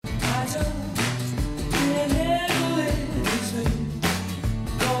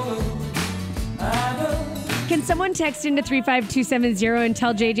Can someone text into 35270 and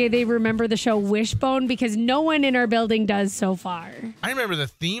tell JJ they remember the show Wishbone? Because no one in our building does so far. I remember the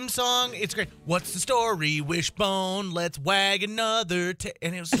theme song. It's great. What's the story? Wishbone, let's wag another.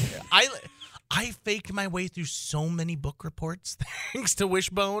 And it was, I faked my way through so many book reports thanks to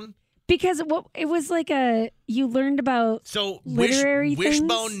Wishbone. Because it was like you learned about literary things?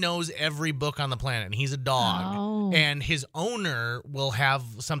 Wishbone knows every book on the planet, and he's a dog. Oh. And his owner will have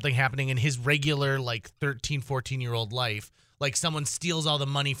something happening in his regular, 13, 14-year-old life. Like, someone steals all the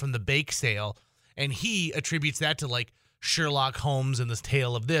money from the bake sale, and he attributes that to, Sherlock Holmes and this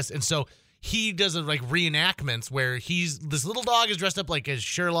tale of this. And so he does, reenactments where this little dog is dressed up like as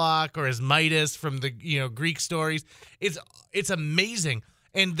Sherlock or as Midas from the, Greek stories. It's amazing.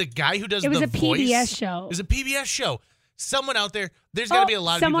 And the guy who does the voice... It was a PBS show. It was a PBS show. Someone out there, there's got to be a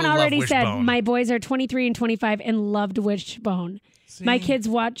lot of people who love Wishbone. Someone already said, my boys are 23 and 25 and loved Wishbone. See? My kids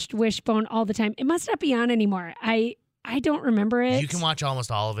watched Wishbone all the time. It must not be on anymore. I don't remember it. You can watch almost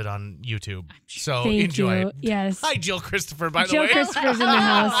all of it on YouTube. So Thank enjoy you. it. Yes. Hi, Jill Christopher, by the Jill way. Christopher's in the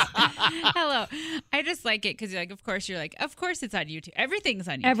house. Hello. I just like it because of course it's on YouTube. Everything's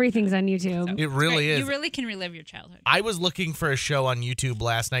on YouTube. Everything's on YouTube. So, it really is. You really can relive your childhood. I was looking for a show on YouTube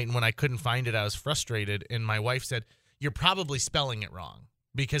last night, and when I couldn't find it, I was frustrated. And my wife said, "You're probably spelling it wrong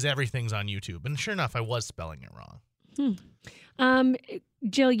because everything's on YouTube." And sure enough, I was spelling it wrong.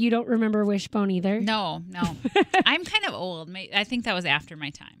 Jill, you don't remember Wishbone either? No. I'm kind of old. I think that was after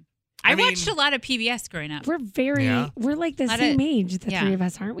my time. I watched a lot of PBS growing up. We're like the same age, the three of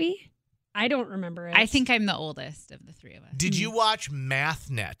us, aren't we? I don't remember it. I think I'm the oldest of the three of us. Did you watch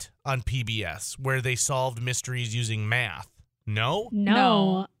MathNet on PBS where they solved mysteries using math? No?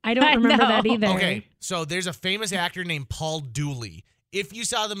 No. I don't remember that either. Okay, so there's a famous actor named Paul Dooley. If you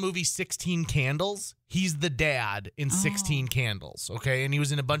saw the movie 16 Candles, he's the dad in 16 Candles, okay? And he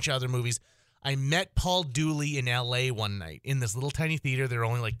was in a bunch of other movies. I met Paul Dooley in L.A. one night in this little tiny theater. There were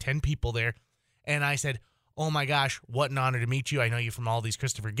only 10 people there. And I said, "Oh my gosh, what an honor to meet you. I know you from all these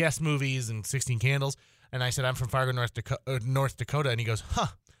Christopher Guest movies and 16 Candles." And I said, "I'm from Fargo, North Dakota." And he goes,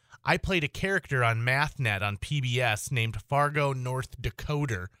 "I played a character on MathNet on PBS named Fargo North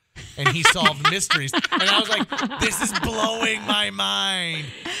Dakota. And he solved mysteries." And I was like, this is blowing my mind.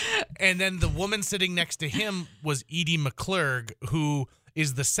 And then the woman sitting next to him was Edie McClurg, who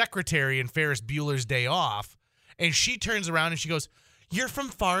is the secretary in Ferris Bueller's Day Off. And she turns around and she goes, "You're from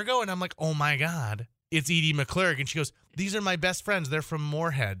Fargo?" And I'm like, oh my God, it's Edie McClurg. And she goes, "These are my best friends. They're from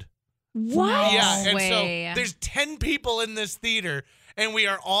Moorhead." What? Yeah, and so there's 10 people in this theater, and we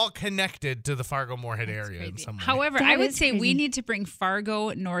are all connected to the Fargo Moorhead area in some way. However, I would say we need to bring Fargo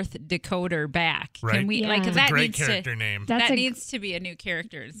North Dakota back. Right? Can we It's a great character name. That needs to be a new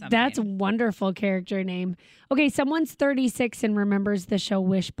character in something. That's a wonderful character name. Okay, someone's 36 and remembers the show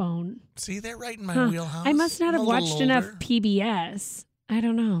Wishbone. See, they're right in my wheelhouse. I must not have watched enough PBS. I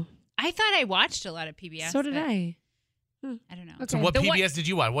don't know. I thought I watched a lot of PBS. So did I. I don't know. Okay. So what PBS did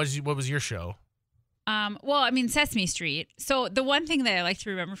you watch? What was your show? Well, I mean, Sesame Street. So the one thing that I like to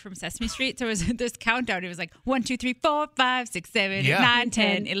remember from Sesame Street, there was this countdown. It was like 1, 2, 3, 4, 5, 6, 7, 8, 9,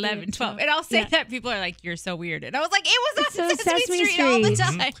 10, 11, 12. And I'll say that people are like, "You're so weird." And I was like, it was on Sesame Street all the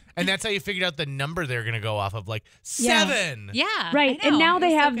time. Mm-hmm. And that's how you figured out the number they're going to go off of, 7. Yeah. Right. And now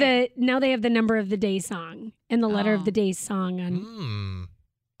they have the number of the day song and the letter of the day song on.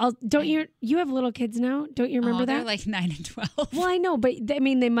 Don't you have little kids now? Don't you remember that? They're like 9 and 12. Well, I know, but I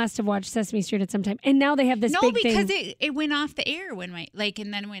mean, they must have watched Sesame Street at some time. And now they have this big thing. No, because it went off the air when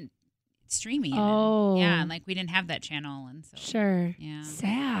and then went streaming. Oh. And we didn't have that channel. And so. Sure. Yeah.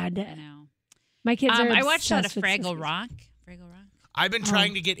 Sad. I know. My kids are I watched a lot of Fraggle Rock. I've been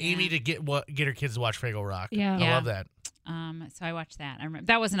trying to get Amy to get her kids to watch Fraggle Rock. Yeah. I love that. So I watched that. I remember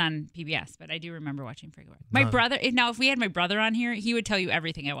that wasn't on PBS, but I do remember watching Fraggle Rock. My brother. Now, if we had my brother on here, he would tell you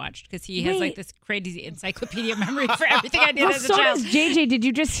everything I watched because he has this crazy encyclopedia memory for everything I did as a child. So does JJ. Did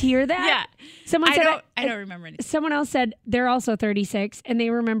you just hear that? Yeah. Someone said I don't remember anything. Someone else said they're also 36 and they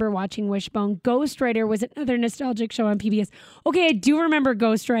remember watching Wishbone. Ghost Rider was another nostalgic show on PBS. Okay, I do remember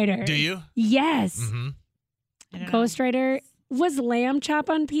Ghost Rider. Do you? Yes. Mm-hmm. Ghost Rider. Was Lamb Chop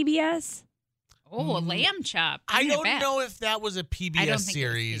on PBS? Oh, Lamb Chop. I don't know if that was a PBS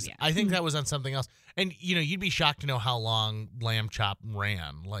series. I think that was on something else. And, you'd be shocked to know how long Lamb Chop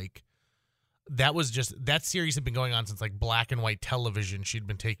ran. That series had been going on since black and white television. She'd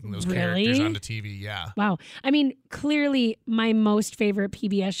been taking those characters onto TV. Yeah. Wow. I mean, clearly my most favorite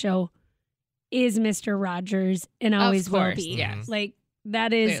PBS show is Mr. Rogers and always will be. Yes.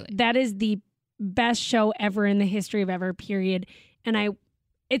 That is the best show ever in the history of ever, period. And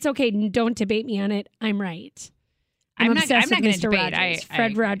it's okay. Don't debate me on it. I'm right. I'm obsessed with Mr. Rogers.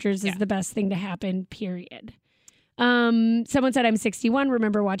 Fred Rogers is the best thing to happen, period. Someone said I'm 61.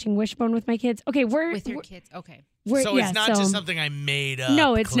 Remember watching Wishbone with my kids. Okay, with your kids. Okay. So it's not just something I made up.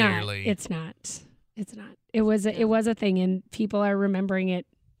 No, it's clearly. not. It's not. It's not. It was a thing, and people are remembering it.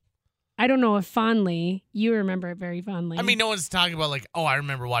 I don't know if fondly. You remember it very fondly. I mean, no one's talking about like, oh, I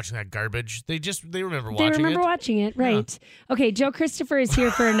remember watching that garbage. They remember watching it. They remember watching it, right? Yeah. Okay, Joe Christopher is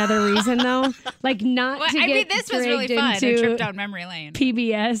here for another reason, though. Like not to get mean, this was really fun. A trip down memory lane.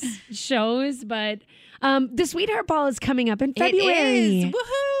 PBS shows, but the Sweetheart Ball is coming up in February. It is.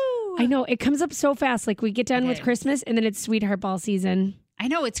 Woohoo! I know it comes up so fast. Like we get done with Christmas, and then it's Sweetheart Ball season. I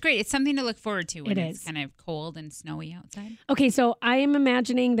know, it's great. It's something to look forward to when it's kind of cold and snowy outside. Okay, so I am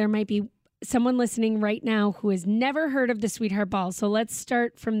imagining there might be someone listening right now who has never heard of the Sweetheart Ball. So let's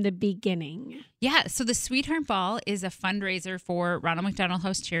start from the beginning. Yeah, so the Sweetheart Ball is a fundraiser for Ronald McDonald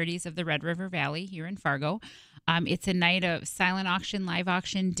House Charities of the Red River Valley here in Fargo. It's a night of silent auction, live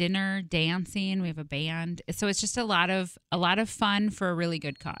auction, dinner, dancing. We have a band. So it's just a lot of fun for a really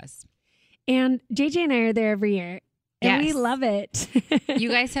good cause. And JJ and I are there every year. And we love it. You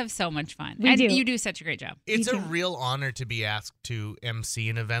guys have so much fun. We do. You do such a great job. It's a real honor to be asked to MC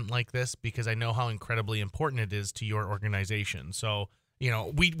an event like this because I know how incredibly important it is to your organization. So,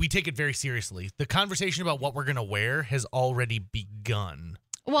 we take it very seriously. The conversation about what we're going to wear has already begun.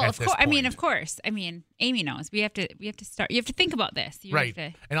 Well, of course. Of course. Amy knows. We have to start. You have to think about this. Right.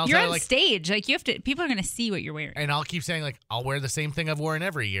 And you're on stage. Like you have to. People are going to see what you're wearing. And I'll keep saying I'll wear the same thing I've worn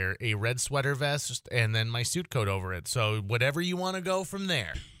every year: a red sweater vest and then my suit coat over it. So whatever you want to go from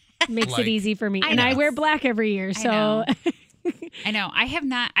there. Makes it easy for me. I wear black every year. So I know. I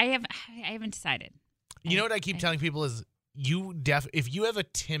haven't decided. You know what I keep telling people is. If you have a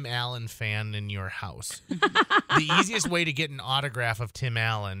Tim Allen fan in your house, the easiest way to get an autograph of Tim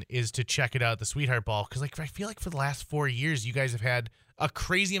Allen is to check it out at the Sweetheart Ball. Because I feel like for the last 4 years, you guys have had a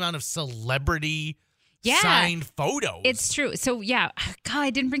crazy amount of celebrity signed photos. It's true. So God, I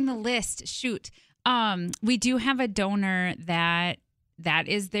didn't bring the list. Shoot. We do have a donor that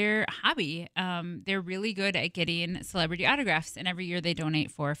is their hobby. They're really good at getting celebrity autographs, and every year they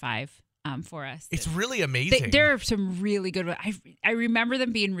donate 4 or 5. For us. It's really amazing. There are some really good ones. I remember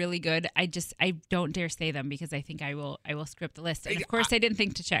them being really good. I don't dare say them because I think I will script the list. And of course I didn't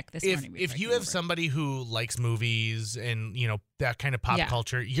think to check this morning. If you have somebody who likes movies and that kind of pop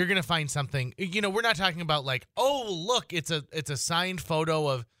culture, you're gonna find something. We're not talking about like, oh look, it's a signed photo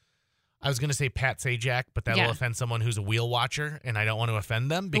of. I was gonna say Pat Sajak, but that'll offend someone who's a wheel watcher, and I don't want to offend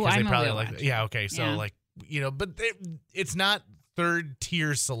them because they probably like. Yeah, okay, so but it's not.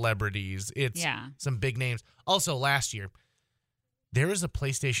 Third-tier celebrities. It's some big names. Also, last year, there was a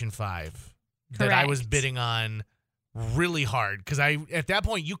PlayStation 5 that I was bidding on really hard because at that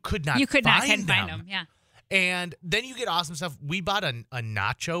point, you could not find them. Yeah. And then you get awesome stuff. We bought a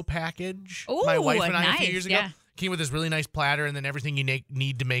nacho package. Ooh, my wife and I a few years ago. Yeah. Came with this really nice platter and then everything you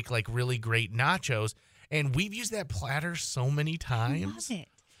need to make like really great nachos. And we've used that platter so many times. I love it.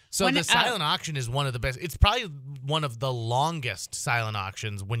 So the silent auction is one of the best. It's probably one of the longest silent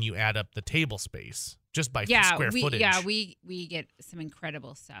auctions when you add up the table space, just by square footage. Yeah, we get some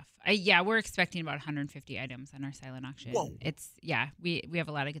incredible stuff. We're expecting about 150 items on our silent auction. Whoa. We have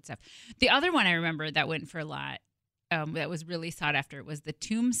a lot of good stuff. The other one I remember that went for a lot, that was really sought after, was the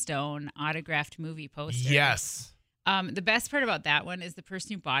Tombstone autographed movie poster. Yes. The best part about that one is the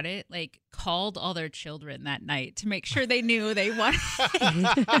person who bought it called all their children that night to make sure they knew they wanted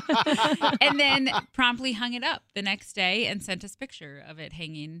it. And then promptly hung it up the next day and sent us a picture of it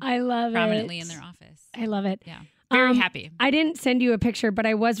hanging prominently in their office. I love it. Yeah. Very happy. I didn't send you a picture, but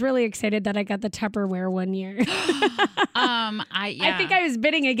I was really excited that I got the Tupperware one year. I think I was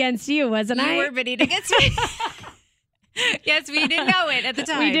bidding against you, wasn't I? You were bidding against me. Yes, we didn't know it at the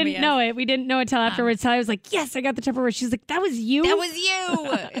time. We didn't know it. We didn't know it till afterwards. I was like, yes, I got the Tupperware. She's like, that was you? That was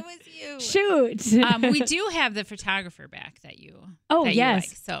you. It was you. Shoot. We do have the photographer back that you yes. You like,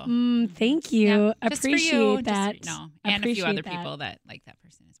 so thank you. Yeah, appreciate that. And a few other people that like that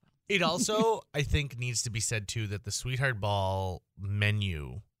person as well. It also, I think, needs to be said, too, that the Sweetheart Ball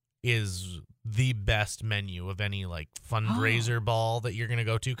menu is the best menu of any fundraiser ball that you're going to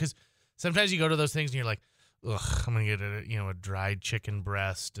go to. Because sometimes you go to those things and you're like, ugh, I'm going to get a dried chicken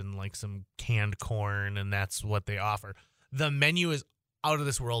breast and some canned corn, and that's what they offer. The menu is out of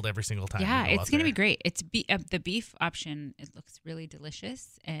this world every single time. Yeah, it's going to be great. It's the beef option. It looks really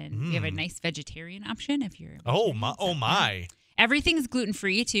delicious, and we have a nice vegetarian option if you're. Oh my! Everything's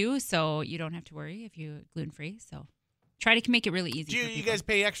gluten-free too, so you don't have to worry if you're gluten-free. So try to make it really easy. Do you guys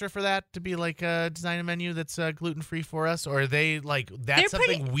pay extra for that to be design a menu that's gluten-free for us, or are they that's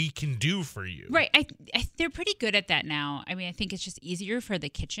something we can do for you? Right. They're pretty good at that now. I mean, I think it's just easier for the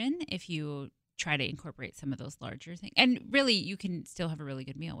kitchen if you try to incorporate some of those larger things. And really, you can still have a really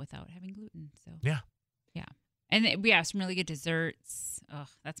good meal without having gluten. So Yeah. And we have some really good desserts. Oh,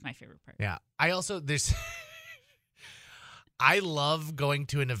 that's my favorite part. Yeah. I also I love going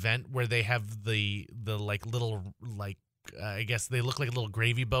to an event where they have the like little like I guess they look like little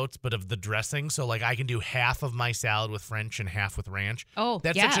gravy boats, but of the dressing. So like I can do half of my salad with French and half with ranch. Oh,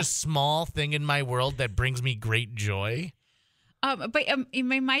 that's such a small thing in my world that brings me great joy.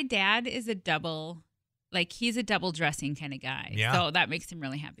 My dad is a double. Like, he's a double dressing kind of guy. Yeah. So that makes him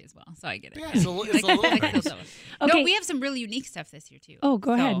really happy as well. So I get it. Yeah, it's a little nice. Okay. No, we have some really unique stuff this year, too. Oh,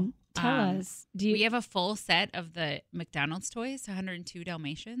 go ahead. Tell us. We have a full set of the McDonald's toys, 102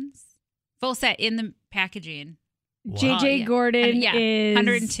 Dalmatians. Full set in the packaging. Wow. JJ Gordon is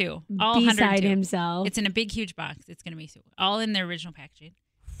 102. All beside 102. himself. It's in a big, huge box. It's going to be all in their original packaging.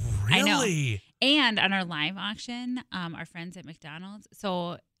 Really? I know. And on our live auction, our friends at McDonald's,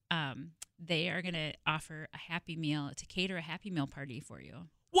 so they are going to offer a Happy Meal to cater a Happy Meal party for you.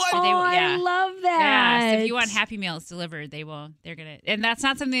 What? I love that. Yeah, so if you want Happy Meals delivered, they're going to, and that's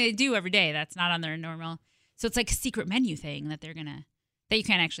not something they do every day. That's not on their normal. So it's like a secret menu thing that that you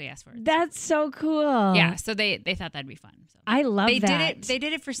can't actually ask for. That's so cool. Yeah, so they thought that'd be fun. So I love that. They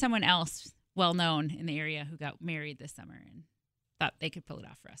did it for someone else well known in the area who got married this summer and thought they could pull it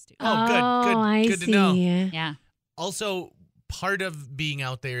off for us too. Oh, good. Good to know. Yeah. Also, part of being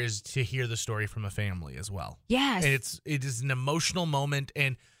out there is to hear the story from a family as well. Yes. And it is an emotional moment,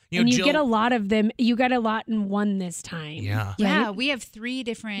 and you Jill, get a lot of them. You got a lot in one this time. Yeah. Yeah, we have 3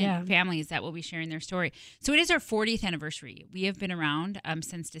 different families that will be sharing their story. So it is our 40th anniversary. We have been around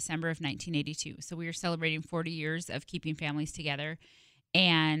since December of 1982. So we are celebrating 40 years of keeping families together.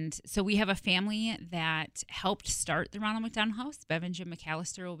 And so we have a family that helped start the Ronald McDonald House. Bev and Jim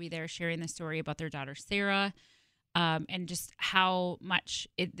McAllister will be there sharing the story about their daughter, Sarah, and just how much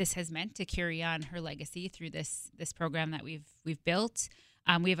this has meant to carry on her legacy through this program that we've built.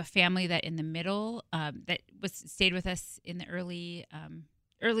 We have a family that in the middle that stayed with us in the early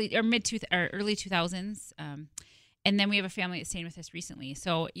 2000s, and then we have a family that's staying with us recently.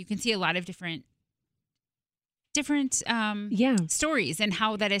 So you can see a lot of different stories and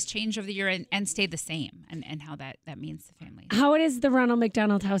how that has changed over the year and stayed the same, and how that means to families. How is the Ronald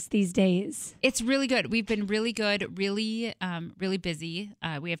McDonald House these days? It's really good. We've been really good, really busy.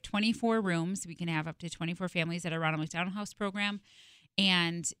 We have 24 rooms. We can have up to 24 families at our Ronald McDonald House program.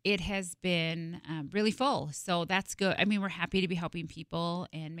 And it has been really full. So that's good. I mean, we're happy to be helping people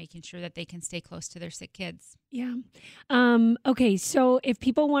and making sure that they can stay close to their sick kids. Yeah. Okay. So if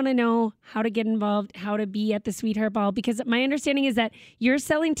people want to know how to get involved, how to be at the Sweetheart Ball, because my understanding is that you're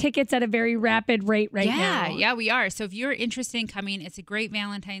selling tickets at a very rapid rate now. Yeah, we are. So if you're interested in coming, it's a great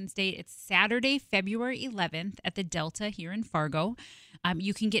Valentine's Day. It's Saturday, February 11th at the Delta here in Fargo.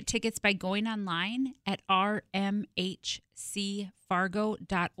 You can get tickets by going online at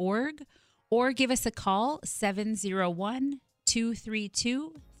rmhcfargo.org or give us a call,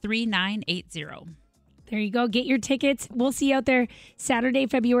 701-232-3980. There you go. Get your tickets. We'll see you out there Saturday,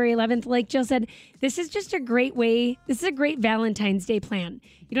 February 11th. Like Jill said, this is just a great way. This is a great Valentine's Day plan.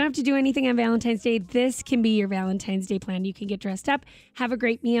 You don't have to do anything on Valentine's Day. This can be your Valentine's Day plan. You can get dressed up, have a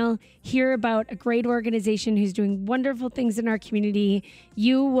great meal, hear about a great organization who's doing wonderful things in our community.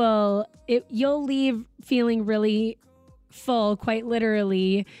 You'll leave feeling really full, quite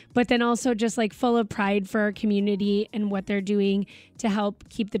literally, but then also just like full of pride for our community and what they're doing to help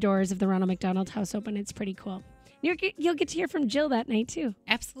keep the doors of the Ronald McDonald House open. It's pretty cool. You'll get to hear from Jill that night too.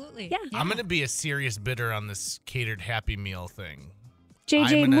 Absolutely. Yeah. I'm going to be a serious bidder on this catered Happy Meal thing.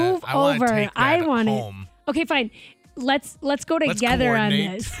 JJ, move over. I want it. Okay, fine. Let's go together on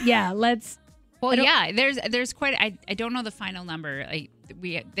this. Yeah, let's. Well, yeah. There's quite. I don't know the final number.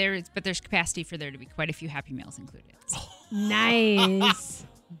 But there's capacity for there to be quite a few Happy Meals included. So. Nice.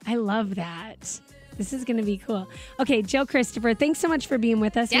 I love that. This is going to be cool. Okay, Jill Christopher, thanks so much for being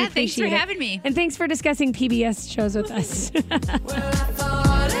with us. Yeah, thanks for having me. And thanks for discussing PBS shows with us.